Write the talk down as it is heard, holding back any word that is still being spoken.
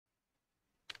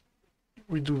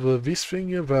we do this thing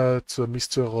that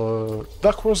Mr.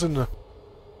 Dark Rozen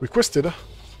requested.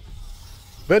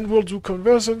 Then we'll do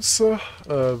convergence,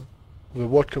 the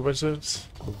word convergence,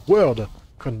 the word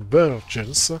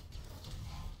convergence.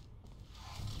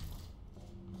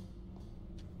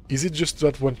 Is it just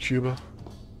that one cube?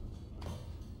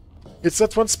 It's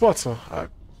that one spot.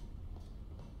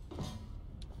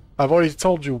 I've already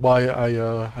told you why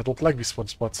I don't like this one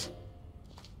spot.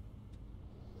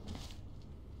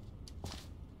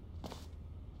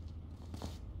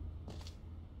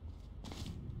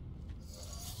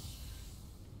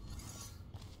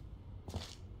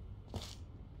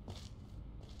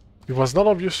 It was not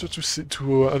obvious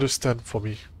to understand for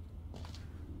me.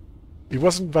 It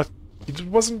wasn't that. It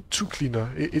wasn't too clean.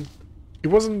 It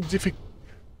wasn't difficult.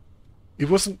 It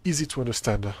wasn't easy to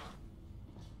understand.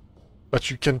 But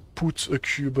you can put a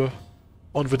cube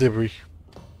on the debris.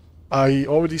 I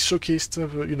already showcased,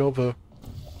 you know,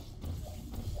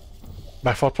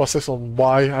 my thought process on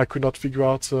why I could not figure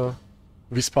out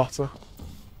this part.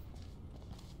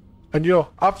 And you know,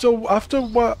 after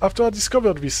I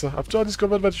discovered this, after I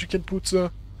discovered that you can put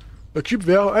a cube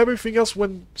there, everything else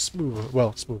went smooth.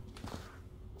 Well, smooth.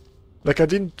 Like I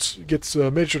didn't get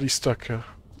majorly stuck.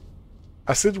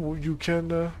 I said you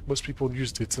can. Most people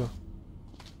used it.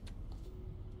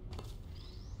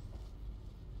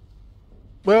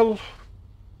 Well,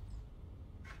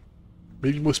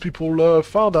 maybe most people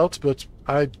found out, but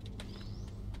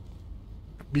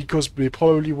because they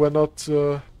probably were not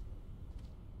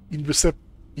in the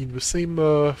same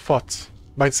thought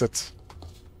mindset.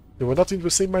 They were not in the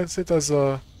same mindset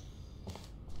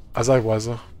as I was.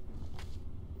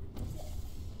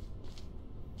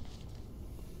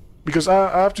 Because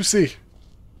I have to say,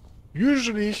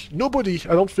 usually nobody,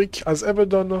 I don't think, has ever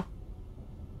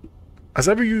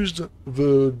used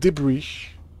the debris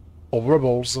or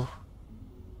rubbles.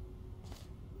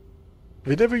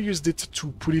 They never used it to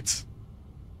put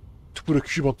a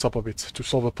cube on top of it to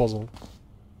solve a puzzle.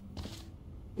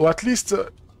 Or at least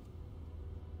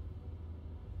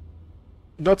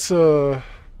not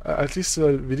at least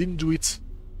they didn't do it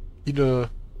in a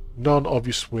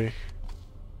non-obvious way.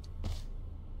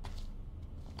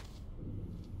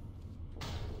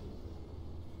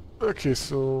 Okay,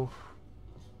 so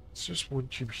it's just one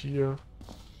cube here.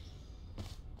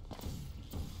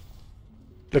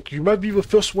 Like you might be the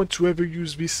first one to ever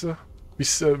use this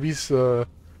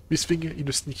thing in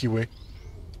a sneaky way.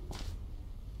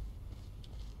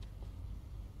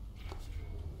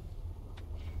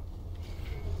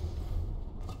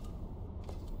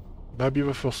 Might be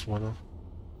the first one, huh?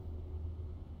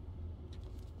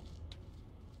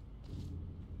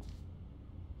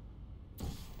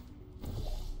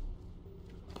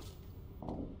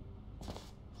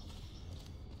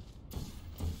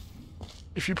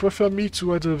 If you prefer me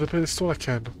to add the pedestal, I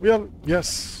can. Well,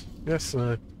 yes. Yes,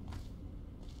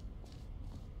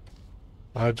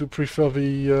 I do prefer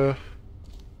the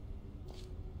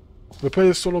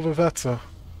pedestal over that.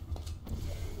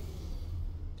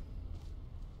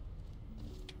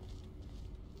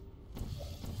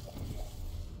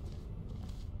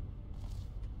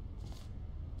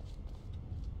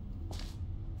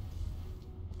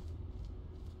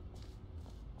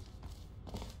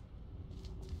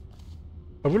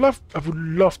 I would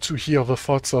love to hear the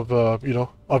thoughts of you know,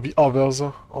 of the others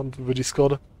on the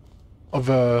Discord of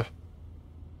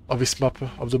this map,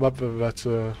 of the map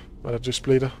that I just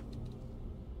played.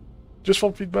 Just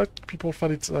from feedback, people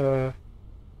found it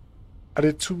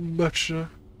added too much to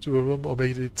the room or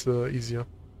made it easier.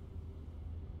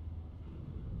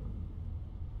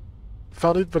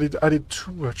 Found it that it added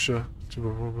too much to the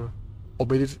room or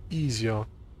made it easier.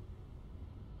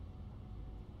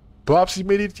 Perhaps it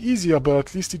made it easier, but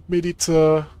at least it made it,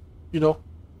 you know,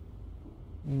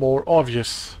 more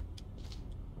obvious.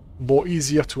 More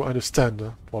easier to understand,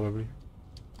 probably.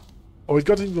 Or it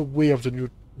got in the way of the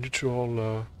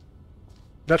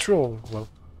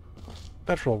natural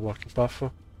working path.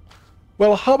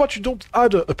 Well, how about you don't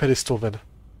add a pedestal then?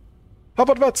 How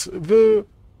about that? The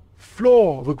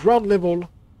floor, the ground level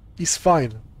is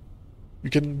fine.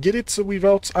 You can get it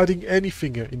without adding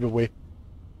anything in the way.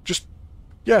 Just,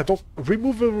 yeah, don't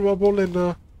remove the rubble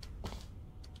and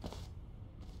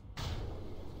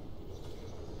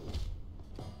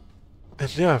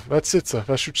yeah, that's it.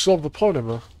 That should solve the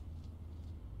problem.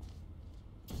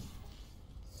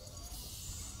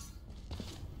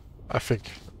 I think.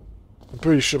 I'm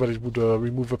pretty sure that it would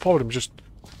remove the problem. Just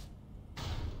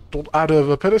don't add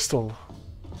a pedestal.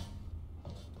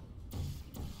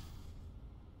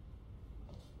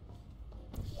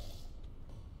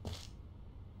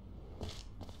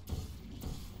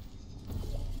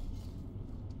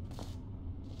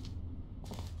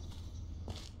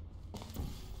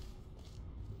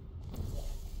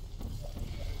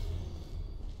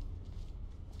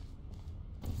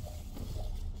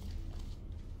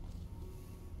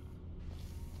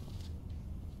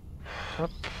 Up.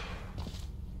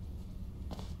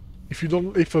 If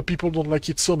people don't like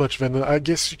it so much, then I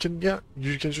guess you can, yeah,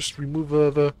 you can just remove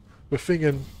the thing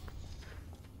and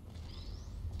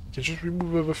you can just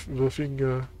remove the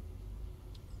thing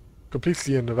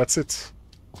completely, and that's it.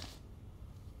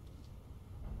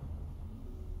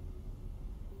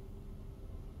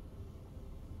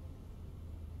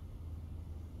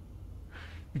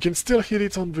 You can still hit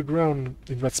it on the ground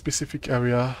in that specific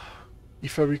area.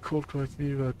 If I recall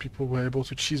correctly, people were able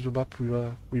to cheese the map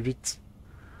with it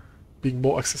being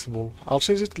more accessible. I'll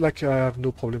change it like I have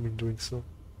no problem in doing so.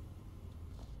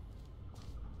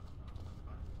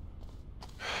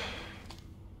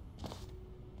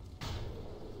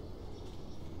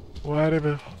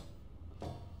 Whatever.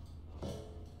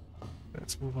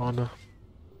 Let's move on.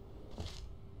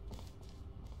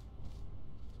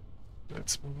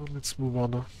 Let's move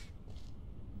on.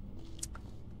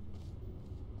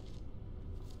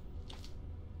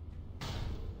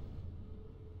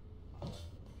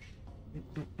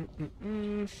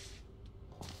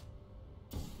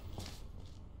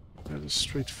 That's a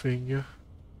straight thing.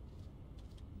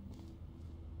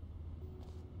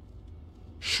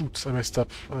 Shoot, I messed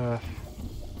up. But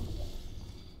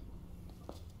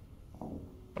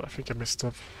I think I messed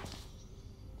up.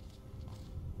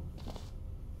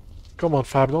 Come on,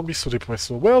 Fab, don't be so depressed.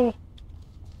 Well,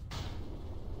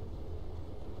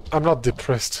 I'm not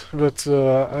depressed, but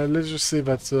let's just say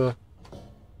that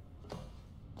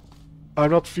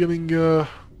I'm not feeling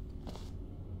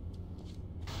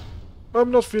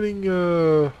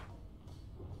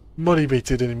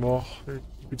motivated anymore, you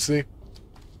could say.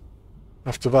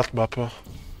 After that map.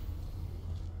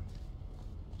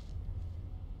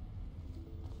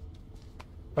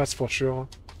 That's for sure.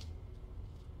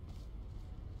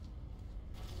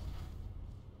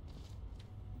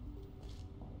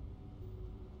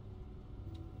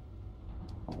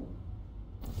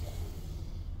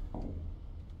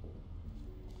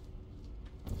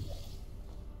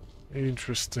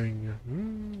 Interesting.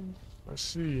 I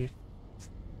see.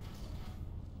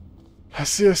 I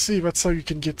see. That's how you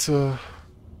can get,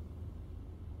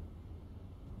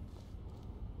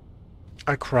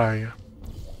 I cry.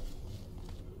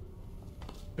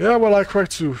 Yeah, well, I cry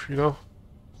too, you know?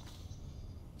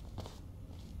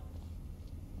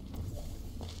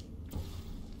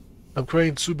 I'm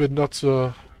crying too, but not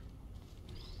for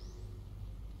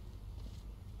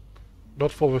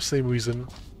the same reason.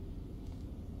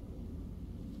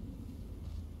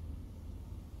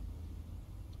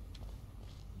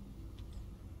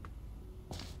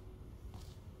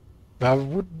 That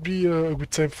would be a good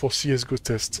time for CSGO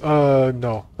test.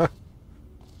 No.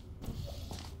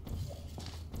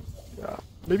 Yeah,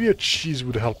 maybe a cheese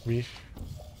would help me.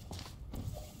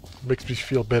 Makes me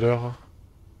feel better.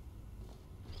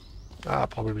 Ah,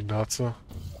 probably not.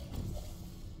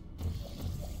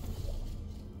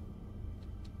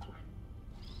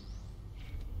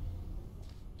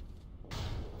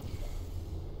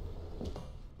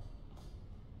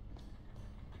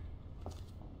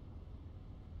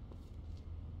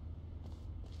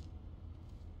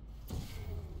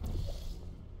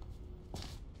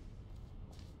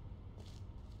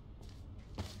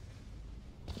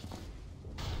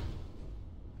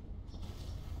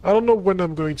 I don't know when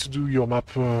I'm going to do your map,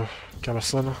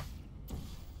 Kamasan.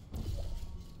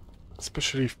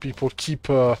 Especially if people keep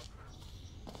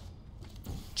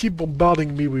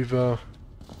bombarding me with their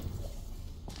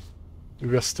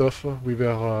stuff, with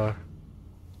their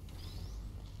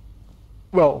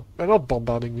well, they're not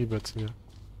bombarding me, but yeah.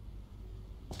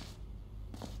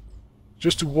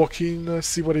 Just to walk in,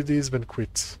 see what it is, then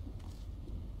quit.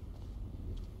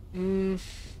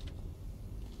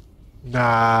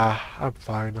 Nah, I'm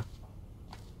fine.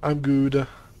 I'm good.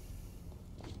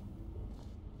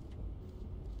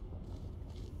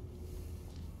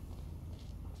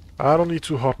 I don't need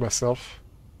to hurt myself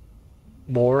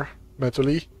more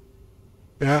mentally.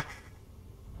 Yeah.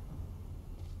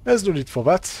 There's no need for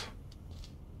that.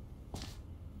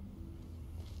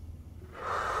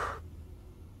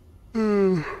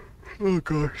 Oh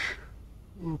gosh.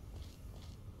 I'm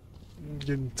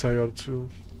getting tired too.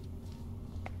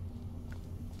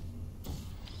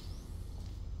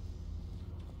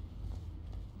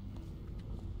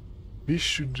 This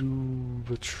should do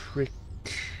the trick.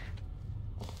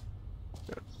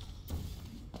 Yeah.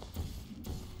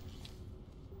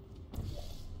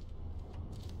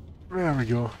 There we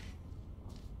go.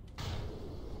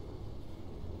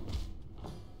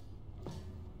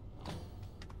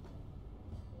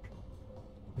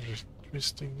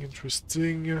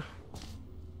 Interesting.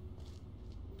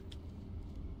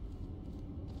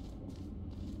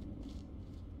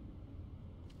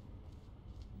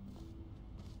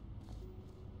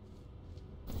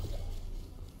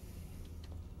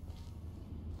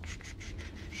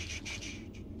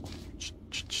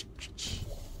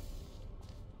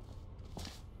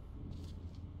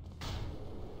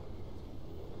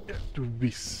 Yeah, do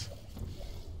this.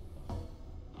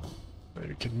 Now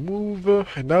we can move,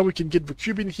 and now we can get the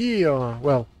cube in here.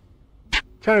 Well,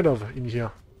 kind of in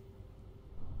here.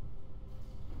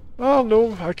 Oh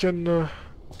no, I can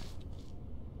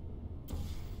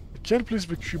place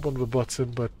the cube on the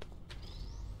bottom, but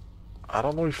I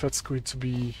don't know if that's going to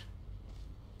be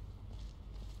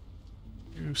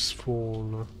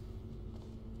useful.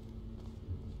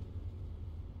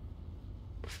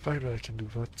 The fact that I can do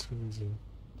that is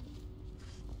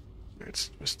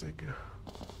it's interesting.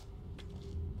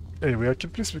 Anyway, I can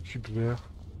place the cube there.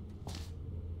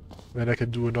 Then I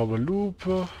can do another loop.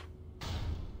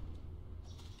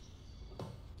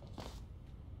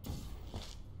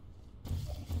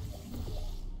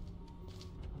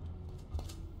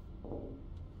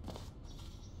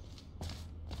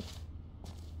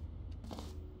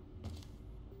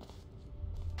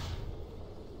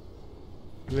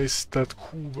 Place that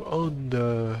cube on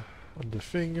the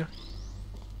thing.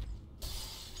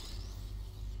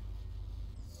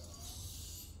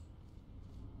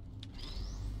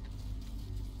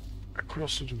 I could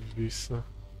also do this.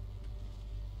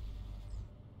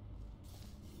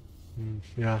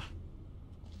 Yeah.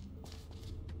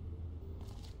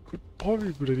 Could probably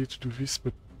be a good idea to do this,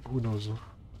 but who knows?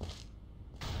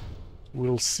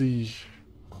 We'll see.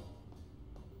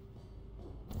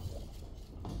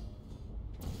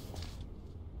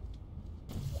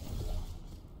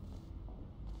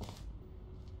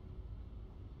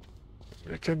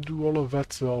 I can do all of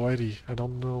that already. I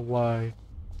don't know why.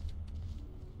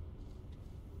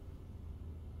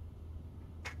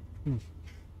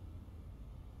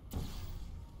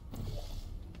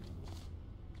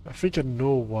 I think I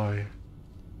know why.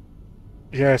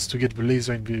 Yes, to get the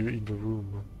laser in the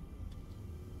room.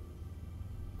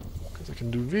 Because I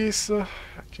can do this, I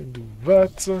can do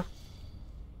that. I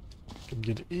can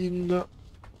get in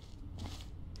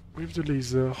with the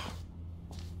laser.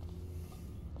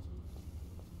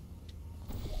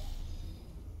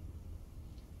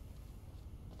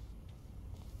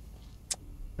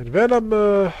 And then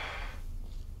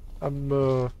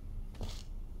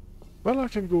well, I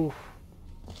can go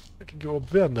up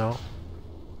there now.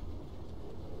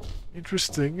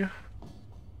 Interesting.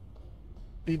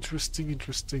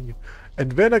 Interesting.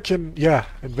 And then I can, yeah,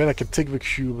 and then I can take the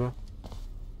cube.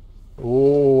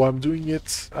 Oh, I'm doing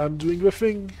it. I'm doing the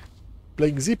thing.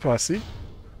 Playing Zipper, see?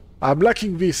 I'm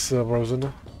liking this,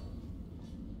 Rozen.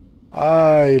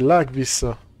 I like this.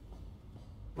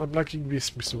 I'm liking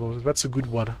this, Mr. Rozen. That's a good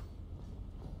one.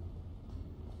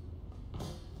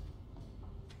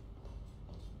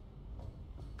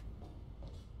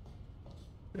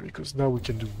 Yeah, because now we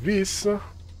can do this. Ooh,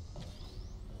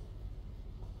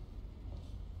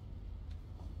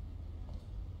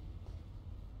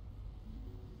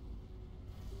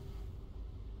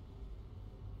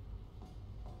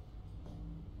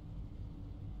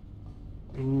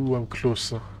 I'm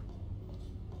close.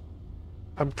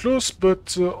 I'm close,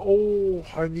 but oh,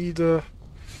 I need good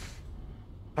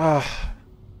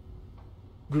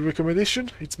recommendation.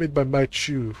 It's made by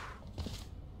Mattchew.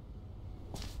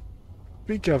 I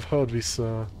think I've heard this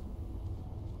guy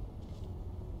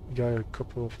a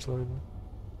couple of times.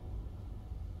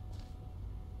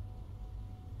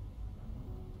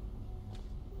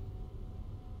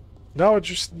 Now I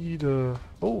just need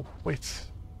oh, wait.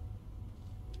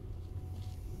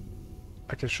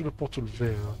 I can shoot a portal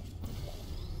there.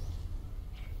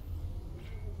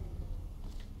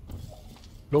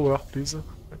 Lower, please.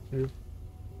 Thank you.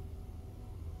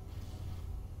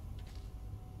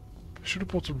 Shoot a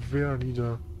portal there, I need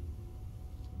I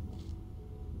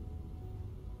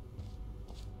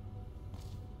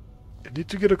need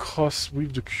to get across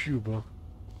with the cube.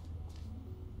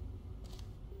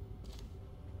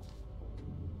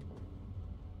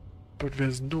 But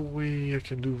there's no way I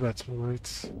can do that,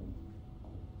 right?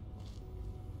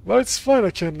 Well, it's fine,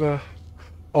 I can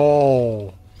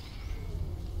oh,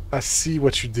 I see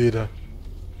what you did.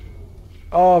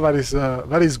 Oh, that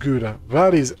is good.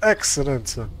 That is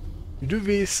excellent. You do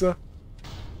this,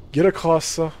 get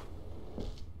across.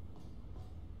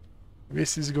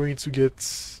 This is going to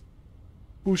get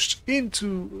pushed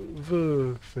into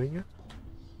the thing.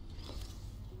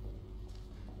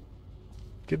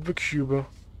 Get the cube.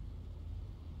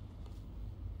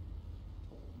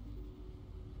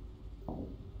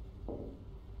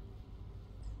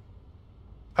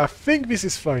 I think this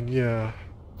is fine, yeah.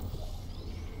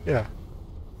 Yeah.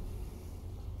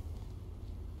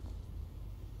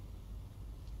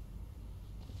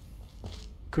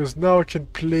 Because now I can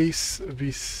place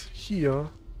this here.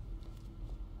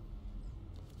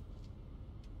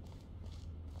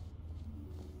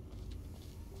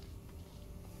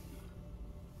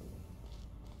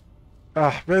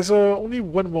 Ah, there's only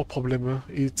one more problem.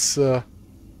 It's...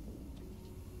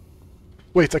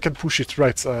 Wait, I can push it.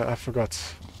 Right, I forgot.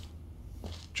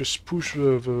 Just push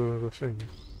the thing.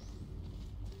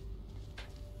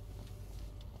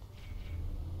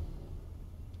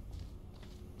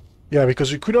 Yeah,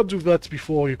 because you could not do that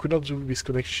before. You could not do this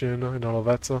connection and all of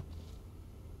that.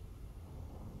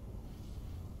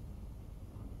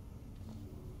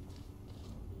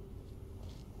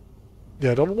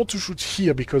 Yeah, I don't want to shoot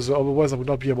here because otherwise I would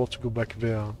not be able to go back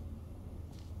there.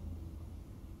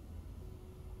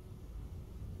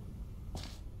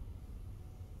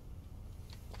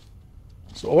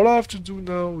 So all I have to do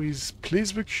now is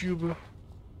place the cube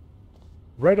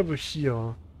right over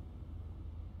here.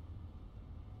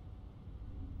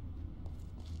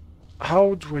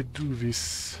 How do I do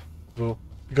this, though?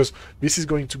 Because this is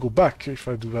going to go back if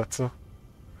I do that.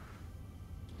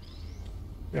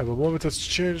 Yeah, the moment it's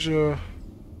changed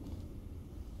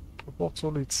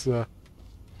proportion, it's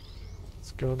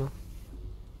gonna.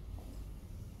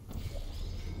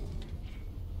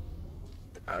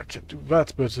 I can do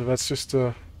that, but that's just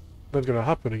not gonna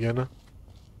happen again.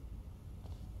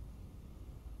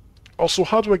 Also,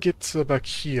 how do I get back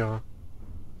here?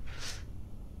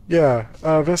 Yeah,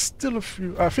 there's still a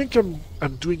few. I think I'm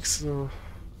doing so.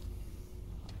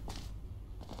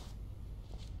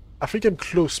 I think I'm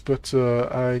close, but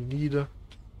I need.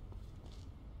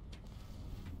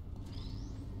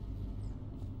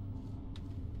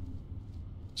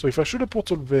 So if I shoot a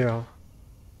portal there.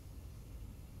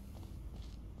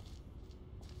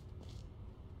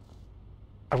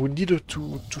 I would need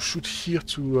to shoot here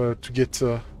to get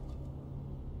to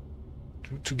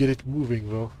get it moving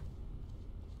though.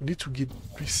 We need to get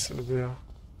this there.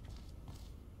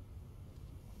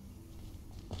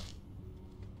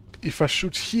 If I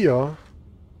shoot here,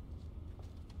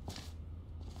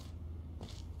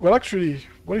 well, actually,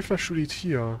 what if I shoot it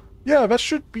here? Yeah, that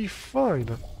should be fine.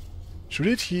 Shoot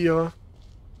it here.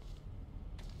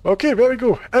 Okay, there we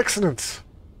go. Excellent.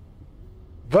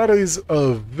 That is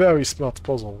a very smart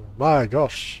puzzle. My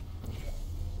gosh.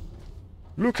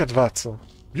 Look at that.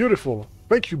 Beautiful.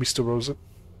 Thank you, Mr. Rozen.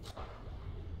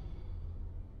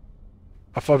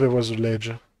 I thought there was a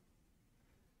ledge.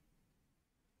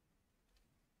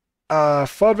 I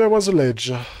thought there was a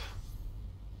ledge.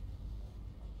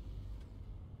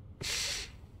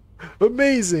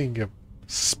 Amazing!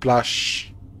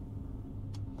 Splash.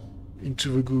 Into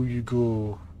the goo you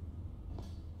go.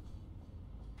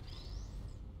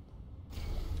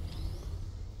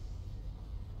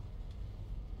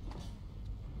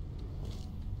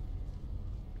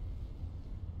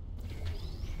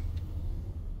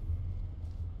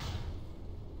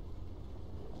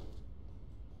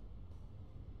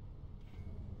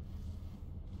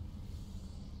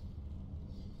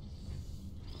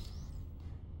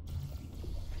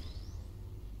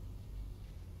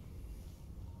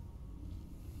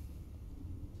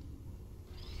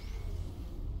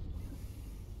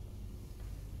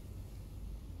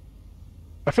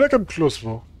 I feel like I'm close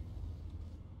though.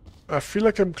 I feel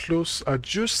like I'm close. I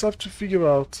just have to figure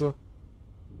out how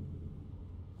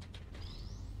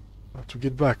to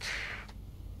get back.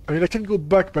 I mean, I can go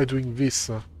back by doing this.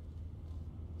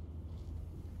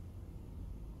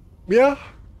 Yeah?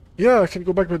 Yeah, I can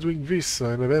go back by doing this,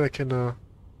 and then I can... well,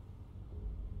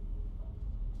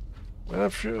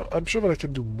 I'm sure that I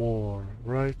can do more,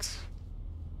 right?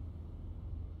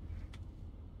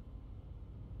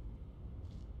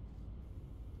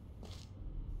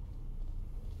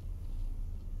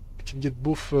 I can get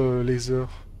both laser.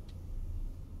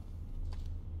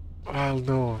 Well,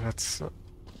 no, that's...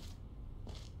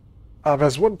 Ah,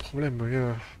 there's one problem,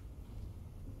 yeah.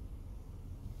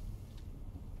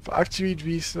 If I activate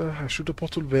this, I shoot a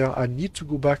portal there, I need to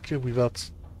go back without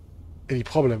any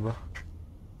problem.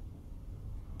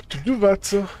 But to do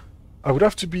that, I would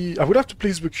have to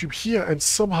place the cube here and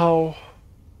somehow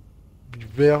be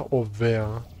there or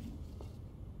there.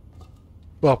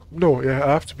 Well, no, yeah, I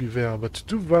have to be there, but to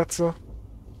do that...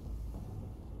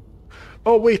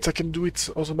 Oh wait, I can do it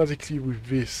automatically with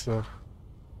this.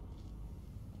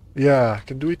 Yeah, I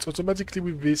can do it automatically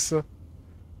with this.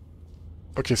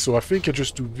 Okay, so I think I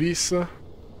just do this. And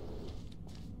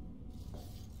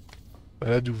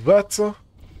I do that.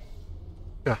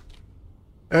 Yeah.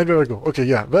 And there we go. Okay,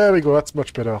 yeah, there we go. That's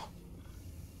much better.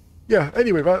 Yeah,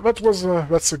 anyway, that was...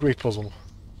 that's a great puzzle.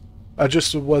 I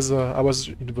just was... I was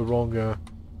in the wrong...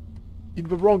 in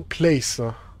the wrong place.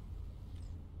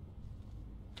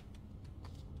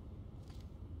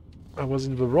 I was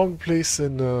in the wrong place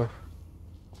and... to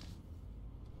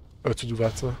do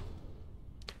that.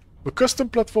 The custom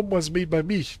platform was made by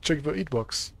me. Check the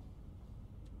hitbox.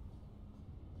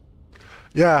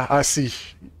 Yeah, I see.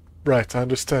 Right, I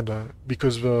understand.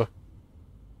 Because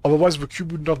otherwise the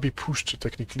cube would not be pushed,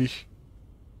 technically.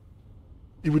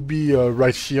 It would be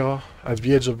right here, at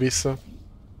the edge of this.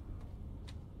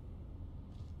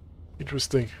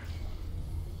 Interesting.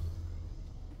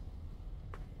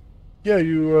 Yeah,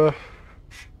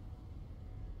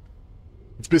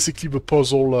 it's basically the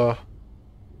puzzle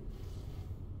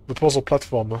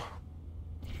platform.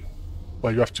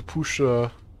 Well, you have to push...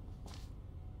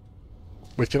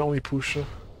 But it can only push...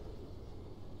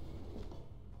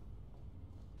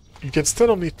 You can stand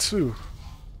on it too.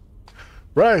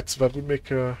 Right, that would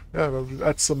make... yeah, that would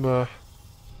add some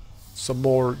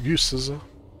more uses.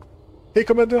 Hey,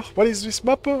 Commander, what is this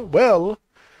map? Well,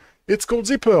 it's called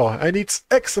Zipper, and it's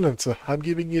excellent. I'm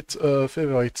giving it a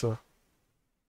favorite.